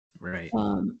marker, Right.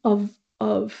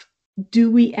 of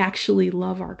do we actually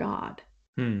love our God?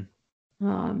 Hmm.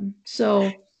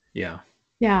 So Yeah.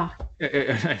 yeah,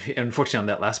 Unfortunately, on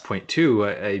that last point too,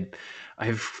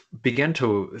 I've begun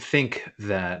to think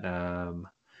that a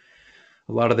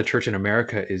lot of the church in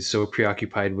America is so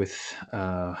preoccupied with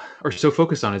or so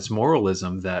focused on its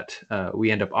moralism that we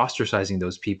end up ostracizing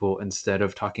those people instead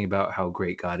of talking about how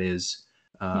great God is.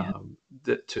 yeah,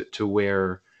 To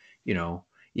where, you know,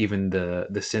 even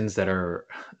the sins that are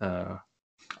uh,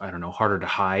 I don't know, harder to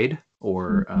hide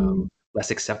or mhm,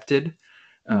 less accepted,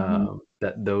 mhm,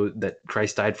 that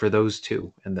Christ died for those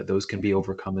too, and that those can be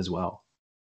overcome as well.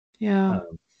 yeah.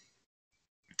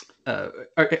 Um,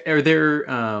 are there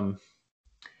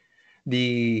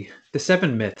the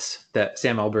seven myths that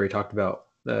Sam Albury talked about?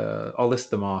 I'll list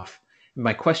them off.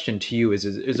 My question to you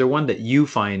is there one that you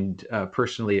find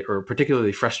personally or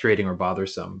particularly frustrating or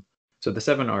bothersome? So the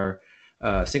seven are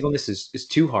singleness is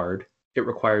too hard. It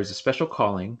requires a special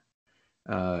calling.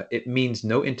 It means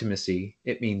no intimacy.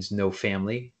 It means no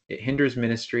family. It hinders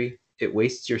ministry. It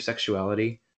wastes your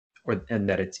sexuality, and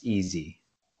that it's easy.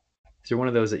 Is there one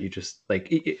of those that you just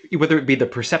like, whether it be the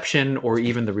perception or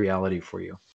even the reality for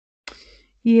you?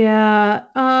 Yeah,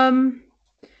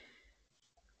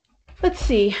 let's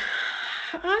see.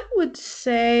 I would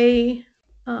say,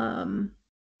 um,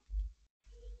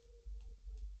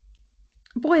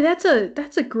 boy, that's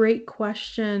a great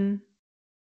question.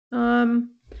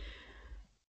 Um,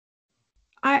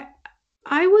 I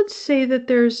I would say that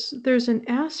there's an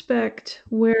aspect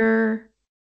where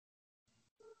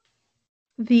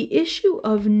the issue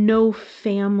of no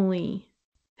family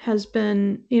has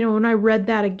been, when I read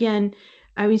that again,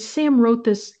 I mean, Sam wrote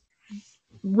this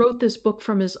book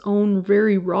from his own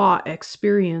very raw Yeah.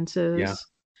 experiences,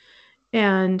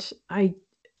 and I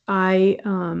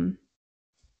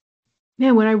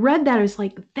man, when I read that, I was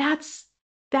like, that's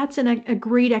a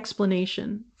great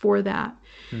explanation for that.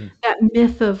 Hmm. That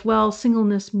myth of, well,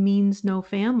 singleness means no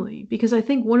family, because I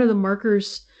think one of the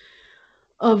markers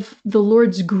of the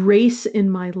Lord's grace in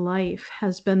my life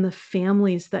has been the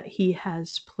families that He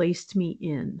has placed me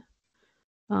in.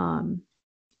 Um,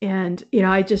 and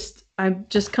I'm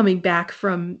just coming back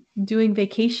from doing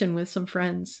vacation with some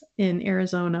friends in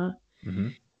Arizona, Hmm.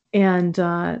 and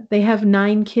they have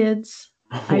 9 kids.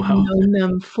 Oh, I've wow. known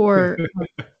them for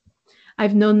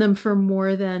I've known them for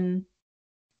more than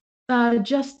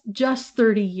just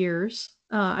 30 years.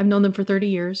 I've known them for 30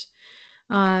 years.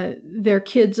 Their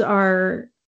kids are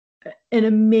an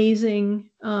amazing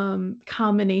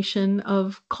combination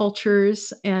of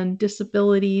cultures and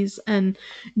disabilities and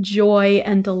joy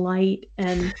and delight,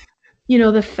 and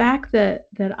the fact that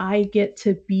I get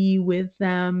to be with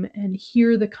them and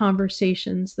hear the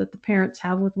conversations that the parents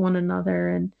have with one another,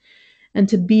 and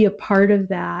to be a part of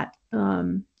that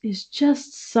is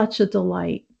just such a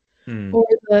delight. Hmm. Or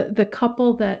the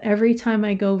couple that every time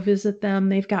I go visit them,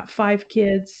 they've got 5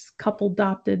 kids, couple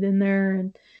adopted in there,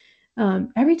 and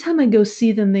every time I go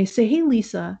see them, they say, "Hey,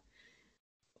 Lisa,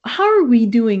 how are we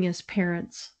doing as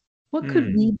parents? What could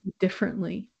Hmm. we do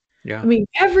differently?" I Yeah. mean,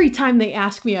 every time they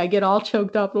ask me, I get all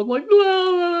choked up. I'm like, "Blah,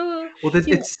 blah, blah." Well,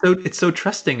 You know, it's so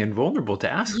trusting and vulnerable to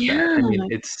ask that. yeah, I mean,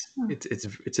 yeah.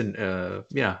 it's an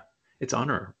yeah, it's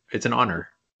honor. It's an honor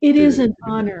It is to an do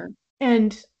that. honor,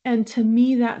 and to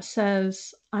me, that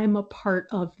says I'm a part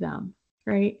of them,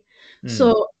 right? Hmm.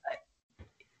 So,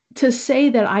 to say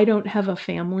that I don't have a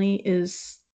family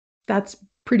that's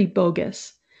pretty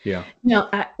bogus. Yeah. Now,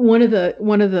 one of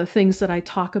the things that I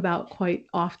talk about quite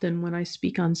often when I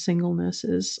speak on singleness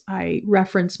is I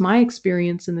reference my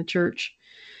experience in the church,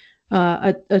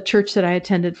 a church that I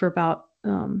attended for about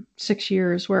 6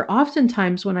 years, where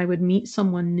oftentimes when I would meet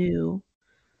someone new,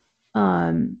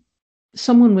 um,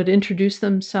 someone would introduce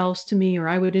themselves to me, or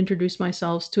I would introduce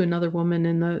myself to another woman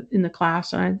in the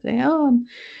class, and I'd say, "Oh,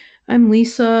 I'm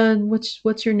Lisa. And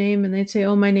what's your name?" And they'd say,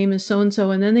 "Oh, my name is so and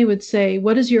so." And then they would say,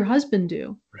 "What does your husband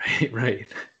do?" Right. Right.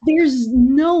 There's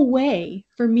no way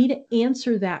for me to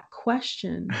answer that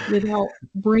question without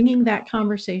bringing that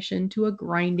conversation to a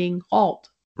grinding halt.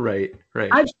 Right. Right.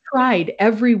 I've tried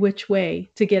every which way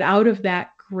to get out of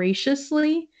that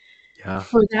graciously, Yeah.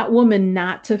 for that woman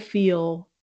not to feel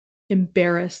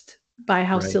embarrassed by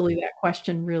how Right. silly that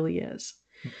question really is.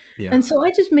 And Yeah. so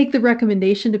I just make the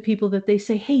recommendation to people that they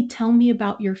say, "Hey, tell me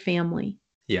about your family."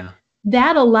 Yeah.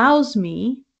 That allows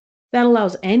me that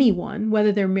allows anyone,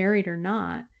 whether they're married or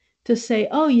not, to say,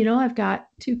 "Oh, I've got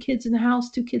 2 kids in the house,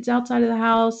 2 kids outside of the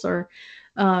house," or,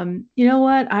 "You know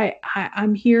what?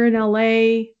 I'm here in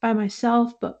LA by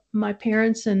myself, but my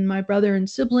parents and my brother and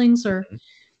siblings are,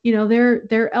 Mhm.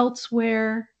 they're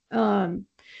elsewhere."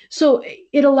 So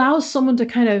it allows someone to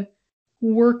kind of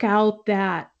work out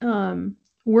that,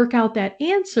 work out that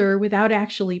answer without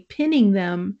actually pinning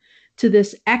them to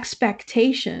this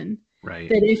expectation Right.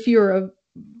 that if you're a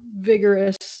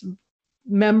vigorous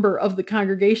member of the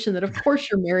congregation, that of course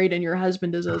you're married and your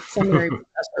husband is a seminary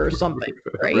professor or something,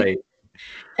 right? Right.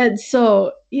 And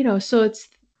so, so it's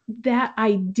that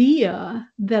idea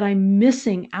that I'm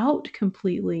missing out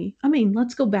completely. I mean,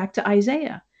 let's go back to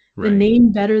Isaiah, the Right.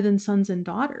 name better than sons and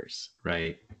daughters,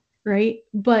 Right. right?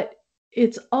 But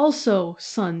it's also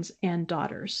sons and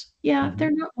daughters. Yeah, Mhm.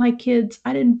 they're not my kids.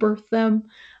 I didn't birth them. I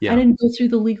Yeah. didn't go through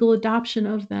the legal adoption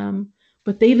of them,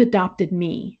 but they've adopted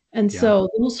me. And Yeah. so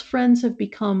those friends have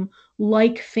become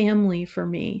like family for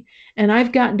me. And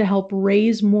I've gotten to help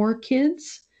raise more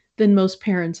kids than most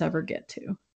parents ever get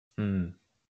to. Mm.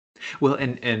 Well,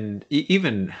 and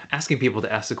even asking people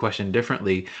to ask the question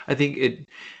differently, I think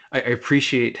I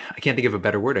appreciate. I can't think of a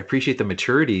better word. I appreciate the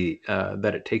maturity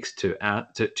that it takes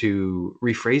to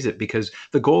rephrase it, because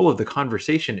the goal of the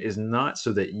conversation is not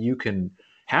so that you can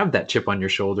have that chip on your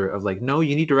shoulder of like, no,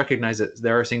 you need to recognize that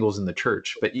there are singles in the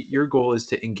church, but your goal is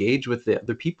to engage with the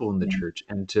other people in the Yeah. church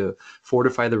and to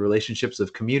fortify the relationships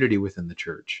of community within the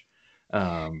church.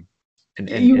 Um, You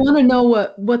and wanna know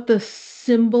what the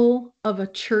symbol of a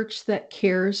church that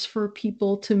cares for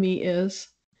people to me is?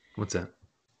 what's that?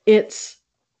 It's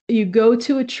you go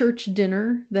to a church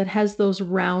dinner that has those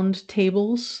round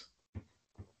tables,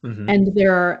 Hmm. and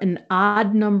there are an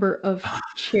odd number of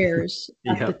chairs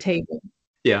at the Yep. table,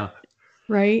 Yeah.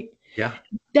 right? Yeah.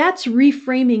 That's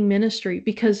reframing ministry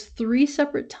because 3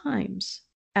 separate times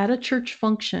at a church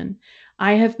function,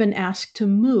 I have been asked to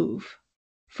move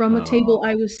from a table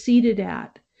I Oh, was seated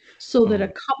at so that oh,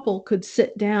 a couple could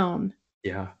sit down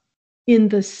yeah. in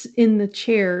the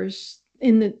chairs,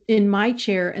 in my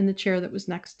chair and the chair that was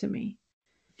next to me,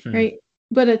 Hmm. right?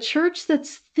 But a church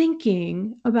that's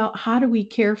thinking about how do we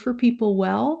care for people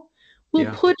well, will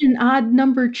Yeah. put an odd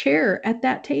number chair at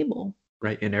that table.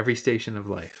 Right. In every station of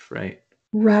life. Right.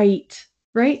 Right,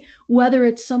 right? Whether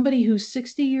it's somebody who's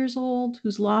 60 years old,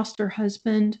 who's lost her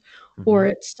husband, or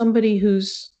Hmm. it's somebody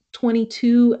who's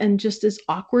 22 and just is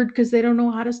awkward because they don't know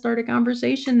how to start a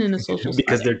conversation in a social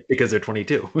because setting they're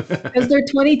 22. because 'cause they're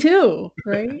 22,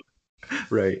 right?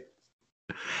 Right.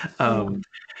 Um, Um,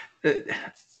 uh,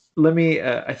 let me.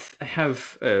 I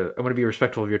have. I want to be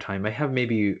respectful of your time. I have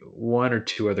maybe one or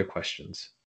two other questions.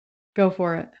 go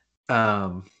for it.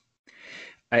 Um,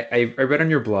 I read on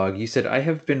your blog. You said I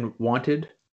have been wanted,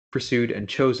 pursued, and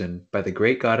chosen by the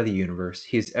great God of the universe.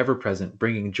 He is ever present,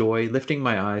 bringing joy, lifting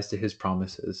my eyes to His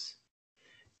promises.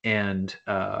 And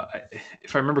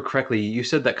if I remember correctly, you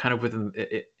said that kind of with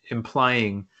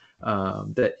implying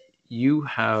that you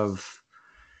have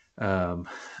um,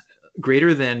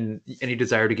 greater than any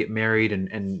desire to get married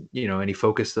and any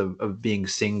focus of being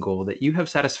single, that you have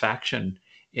satisfaction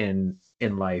in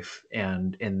life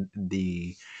and in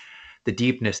the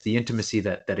deepness, the intimacy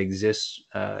that exists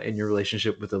in your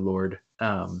relationship with the Lord.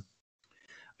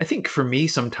 I think for me,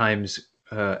 sometimes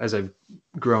as I've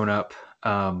grown up.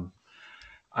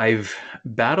 I've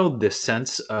battled this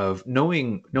sense of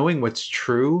knowing what's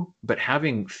true, but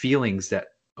having feelings that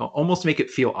almost make it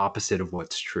feel opposite of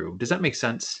what's true. Does that make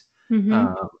sense?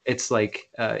 Mhm. It's like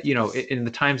in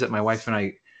the times that my wife and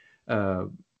I uh,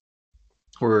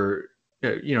 were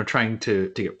trying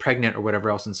to get pregnant or whatever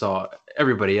else, and saw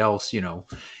everybody else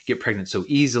get pregnant so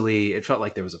easily, it felt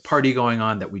like there was a party going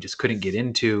on that we just couldn't get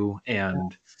into,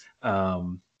 and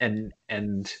but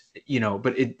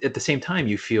at the same time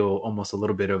you feel almost a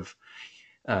little bit of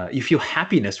you feel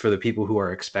happiness for the people who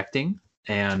are expecting,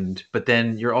 and but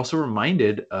then you're also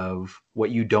reminded of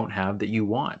what you don't have that you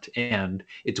want, and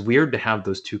it's weird to have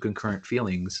those two concurrent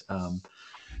feelings.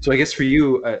 So I guess for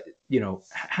you,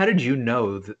 how did you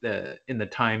know that in the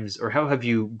times, or how have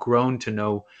you grown to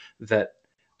know that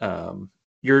um,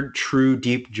 your true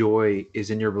deep joy is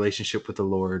in your relationship with the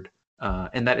Lord,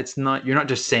 and that you're not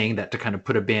just saying that to kind of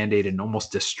put a band-aid and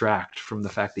almost distract from the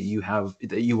fact that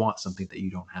you want something that you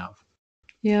don't have.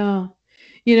 Yeah.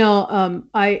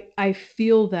 I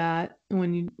feel that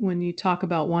when you talk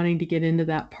about wanting to get into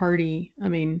that party, I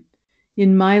mean,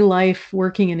 in my life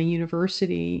working in a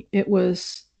university, it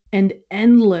was an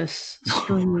endless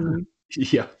stream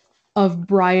Yeah. of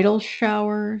bridal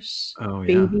showers, Oh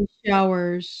yeah. baby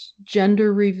showers,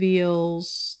 gender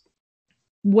reveals,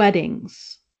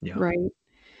 weddings, Yeah. right?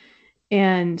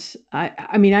 And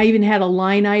I mean, I even had a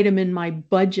line item in my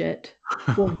budget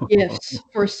for gifts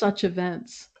for such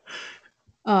events,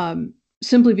 um,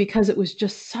 simply because it was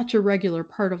just such a regular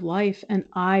part of life, and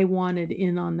I wanted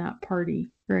in on that party,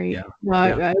 right? Yeah.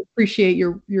 Well, Yeah. I appreciate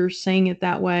your saying it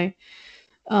that way.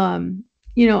 Um,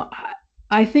 you know,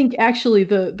 I think actually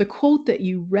the quote that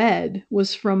you read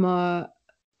was from a,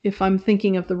 if I'm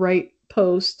thinking of the right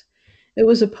post, it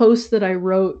was a post that I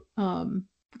wrote,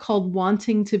 called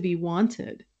 "Wanting to be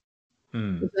Wanted."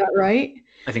 Hmm. Is that right?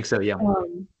 I think so. Yeah.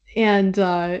 Um, and,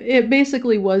 it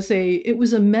basically was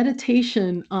a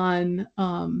meditation on,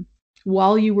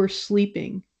 While You Were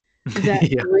Sleeping,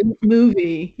 that Yeah. great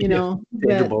movie, Yeah.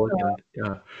 Sandra that, Bullock and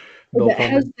yeah, Bill that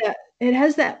has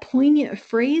Pullman. that poignant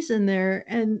phrase in there,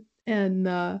 and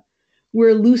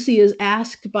where Lucy is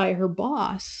asked by her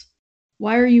boss,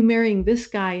 "Why are you marrying this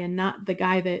guy and not the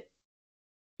guy that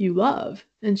you love?"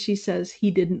 And she says, "He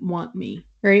didn't want me,"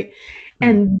 right? Hmm.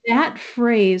 And that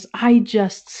phrase, I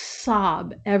just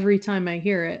sob every time I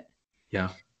hear it, Yeah.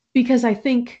 because I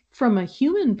think from a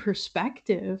human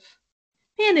perspective,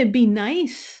 man, it'd be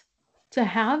nice to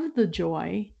have the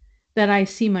joy that I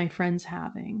see my friends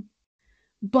having.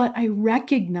 But I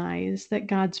recognize that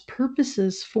God's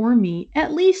purposes for me,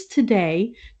 at least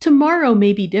today, tomorrow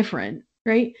may be different,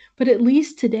 right? But at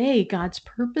least today, God's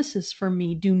purposes for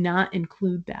me do not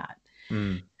include that.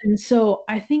 Hmm. And so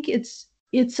I think it's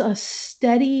a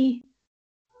steady,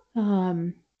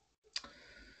 um,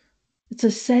 it's a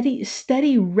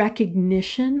steady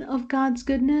recognition of God's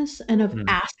goodness and of Hmm.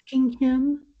 asking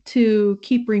Him to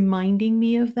keep reminding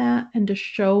me of that and to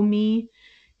show me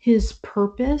His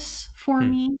purpose for Hmm.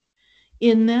 me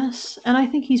in this. And I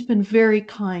think He's been very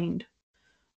kind.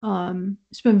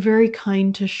 He's been very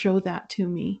kind to show that to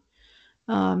me,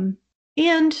 um,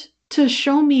 and to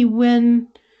show me when,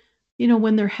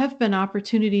 when there have been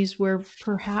opportunities where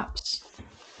perhaps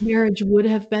marriage would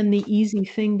have been the easy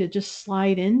thing to just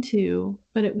slide into,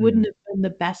 but it Hmm. wouldn't have been the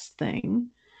best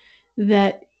thing,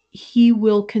 that He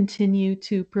will continue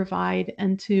to provide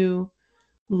and to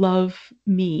love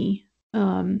me.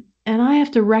 And I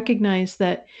have to recognize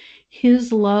that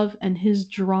His love and His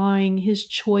drawing, His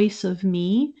choice of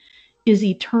me is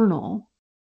eternal,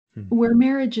 Hmm. where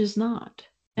marriage is not.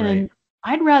 Right. And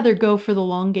I'd rather go for the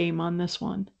long game on this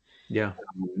one. Yeah.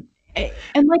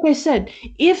 And like I said,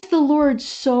 if the Lord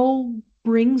so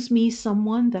brings me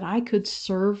someone that I could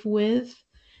serve with,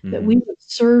 that Hmm. we would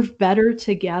serve better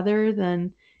together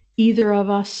than either of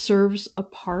us serves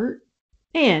apart,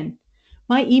 and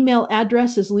my email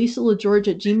address is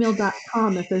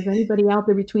lisalgeorge@gmail.com if there's anybody out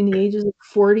there between the ages of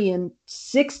 40 and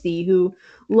 60 who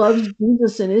loves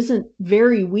Jesus and isn't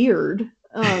very weird.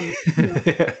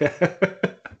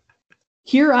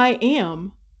 Here I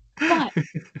am. But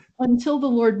until the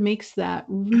Lord makes that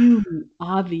really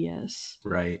obvious,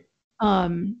 Right.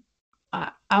 um,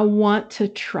 I want to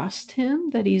trust Him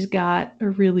that He's got a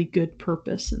really good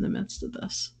purpose in the midst of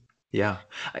this. Yeah.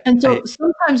 And I so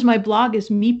sometimes my blog is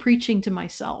me preaching to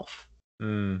myself.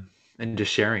 mm, and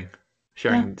just sharing,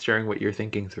 Yeah, sharing what you're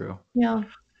thinking through. yeah,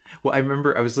 Well, I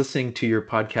remember I was listening to your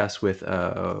podcast with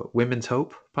Women's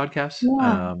Hope podcast,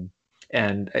 yeah,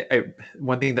 and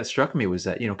one thing that struck me was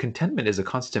that contentment is a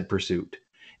constant pursuit,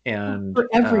 and for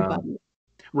everybody.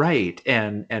 right,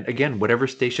 and again, whatever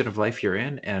station of life you're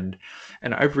in, and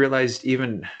I've realized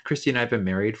even Christy and I have been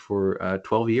married for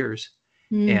 12 years,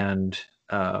 Mm, and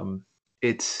um,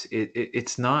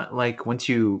 it's not like once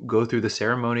you go through the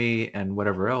ceremony and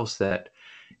whatever else that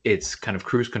it's kind of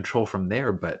cruise control from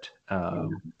there. But yeah,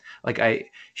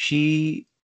 like she,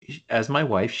 as my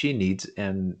wife, she needs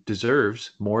and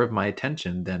deserves more of my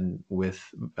attention than with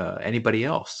anybody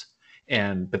else.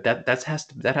 And but that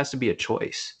has to be a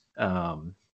choice.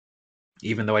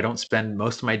 Even though I don't spend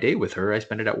most of my day with her, I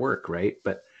spend it at work, right?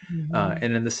 But mhm,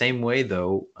 and in the same way,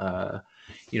 though,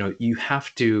 you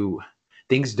have to.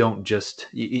 Things don't just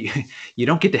you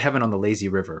don't get to heaven on the lazy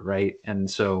river, right?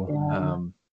 And so yeah.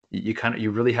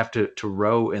 you really have to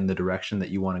row in the direction that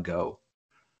you want to go.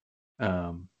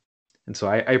 Um, and so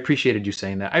I appreciated you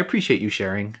saying that. I appreciate you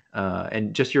sharing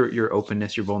and just your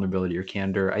openness, your vulnerability, your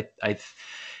candor.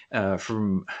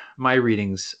 From my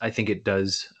readings, I think it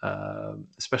does,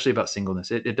 especially about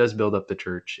singleness. It does build up the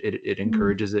church. It Mm,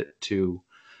 encourages it to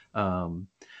um,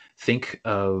 think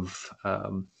of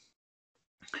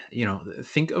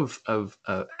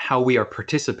how we are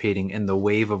participating in the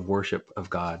wave of worship of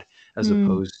God, as mm,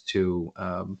 opposed to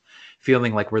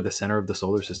feeling like we're the center of the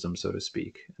solar system, so to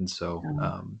speak. And so,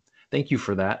 yeah. thank you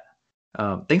for that.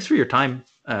 Thanks for your time.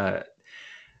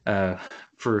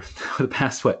 For the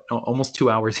past almost 2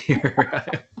 hours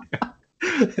here.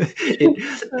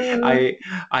 Uh, I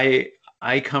I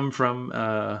I come from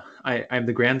I'm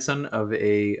the grandson of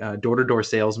a door-to-door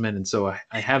salesman, and so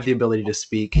I have the ability to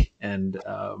speak, and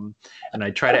I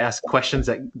try to ask questions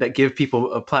that give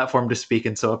people a platform to speak,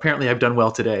 and so apparently I've done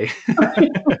well today.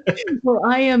 well,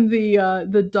 I am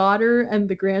the daughter and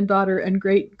the granddaughter and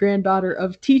great granddaughter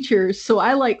of teachers, so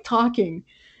I like talking.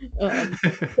 Um,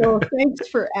 so thanks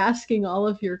for asking all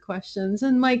of your questions,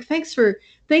 and Mike, thanks for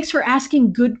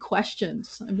asking good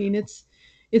questions. I mean,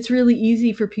 it's really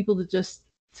easy for people to just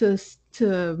to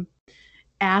to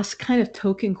ask kind of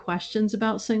token questions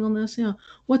about singleness.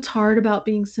 What's hard about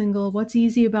being single? What's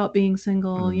easy about being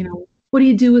single? Mm, What do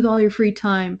you do with all your free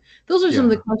time? Those are some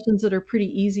of the yeah, questions that are pretty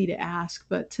easy to ask,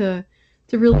 but to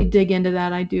really dig into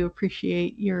that, I do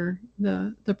appreciate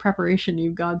the preparation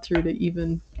you've gone through to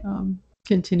even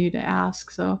continue to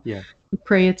ask. So yeah, I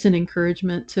pray it's an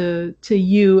encouragement to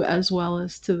you as well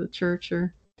as to the church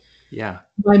or yeah.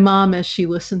 my mom as she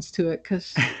listens to it,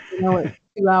 because at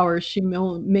 2 hours she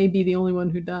may be the only one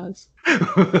who does.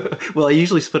 Well, I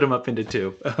usually split them up into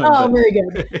two, Oh, but very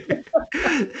good.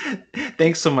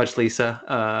 thanks so much, Lisa.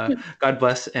 God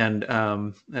bless, and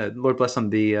Lord bless on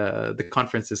the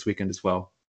conference this weekend as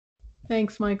well.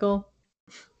 Thanks, Michael.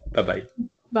 Bye bye.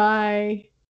 Bye.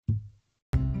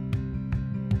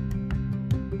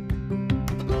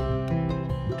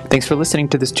 Thanks for listening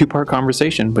to this two-part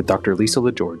conversation with Dr. Lisa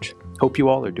LaGeorge. Hope you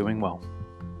all are doing well.